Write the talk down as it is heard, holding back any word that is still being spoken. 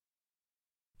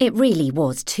It really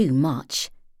was too much.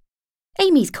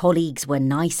 Amy's colleagues were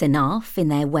nice enough in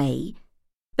their way,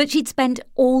 but she'd spent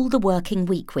all the working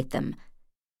week with them.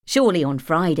 Surely on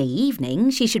Friday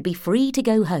evening she should be free to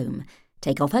go home,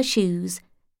 take off her shoes,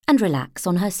 and relax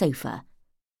on her sofa.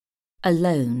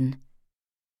 Alone.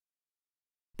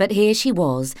 But here she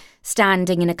was,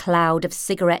 standing in a cloud of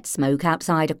cigarette smoke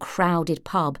outside a crowded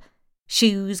pub,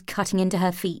 shoes cutting into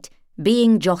her feet,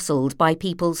 being jostled by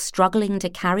people struggling to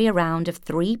carry a round of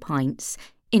 3 pints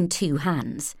in 2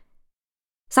 hands.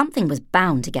 Something was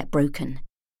bound to get broken.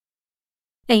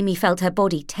 Amy felt her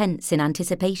body tense in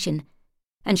anticipation,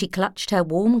 and she clutched her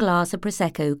warm glass of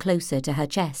Prosecco closer to her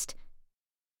chest.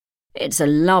 "It's a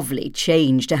lovely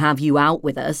change to have you out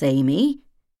with us, Amy,"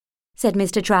 said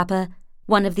Mr. Trapper,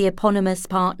 one of the eponymous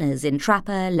partners in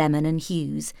Trapper, Lemon and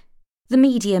Hughes, the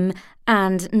medium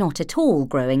and not at all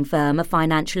growing firm of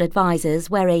financial advisors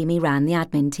where Amy ran the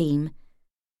admin team.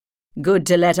 "Good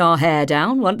to let our hair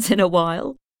down once in a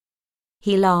while."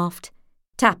 He laughed,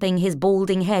 tapping his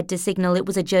balding head to signal it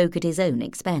was a joke at his own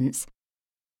expense.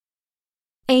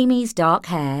 Amy's dark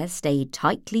hair stayed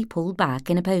tightly pulled back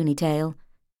in a ponytail.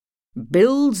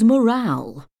 "Builds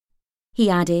morale," he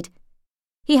added.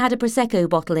 He had a Prosecco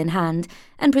bottle in hand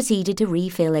and proceeded to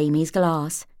refill Amy's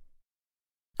glass.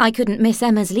 "I couldn't miss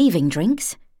Emma's leaving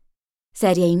drinks,"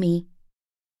 said Amy.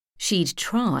 She'd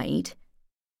tried.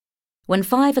 When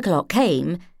 5 o'clock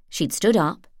came, she'd stood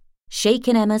up,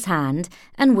 shaken Emma's hand,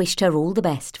 and wished her all the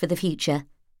best for the future.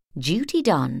 Duty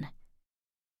done.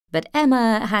 But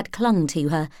Emma had clung to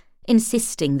her,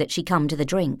 insisting that she come to the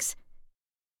drinks.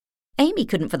 Amy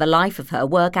couldn't for the life of her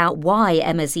work out why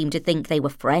Emma seemed to think they were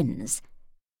friends.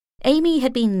 Amy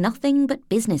had been nothing but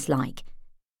businesslike.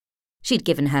 She'd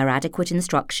given her adequate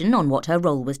instruction on what her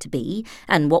role was to be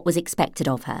and what was expected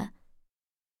of her.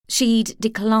 She'd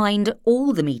declined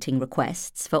all the meeting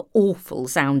requests for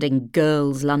awful-sounding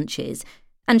girls' lunches,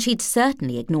 and she'd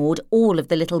certainly ignored all of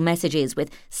the little messages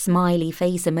with smiley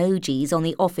face emojis on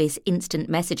the office instant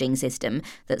messaging system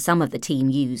that some of the team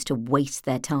used to waste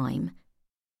their time.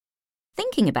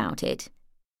 Thinking about it,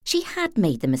 she had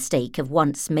made the mistake of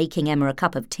once making Emma a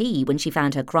cup of tea when she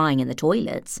found her crying in the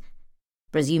toilets,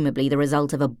 presumably the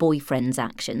result of a boyfriend's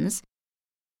actions.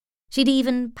 She'd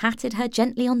even patted her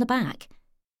gently on the back.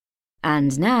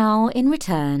 And now, in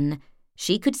return,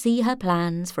 she could see her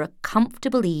plans for a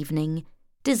comfortable evening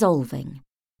dissolving,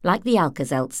 like the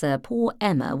Alka-Seltzer poor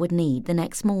Emma would need the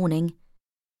next morning.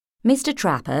 Mr.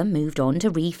 Trapper moved on to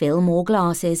refill more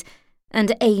glasses,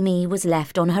 and Amy was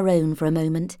left on her own for a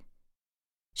moment.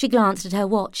 She glanced at her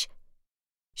watch.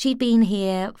 She'd been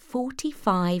here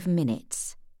 45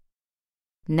 minutes.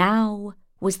 Now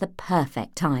was the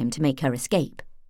perfect time to make her escape.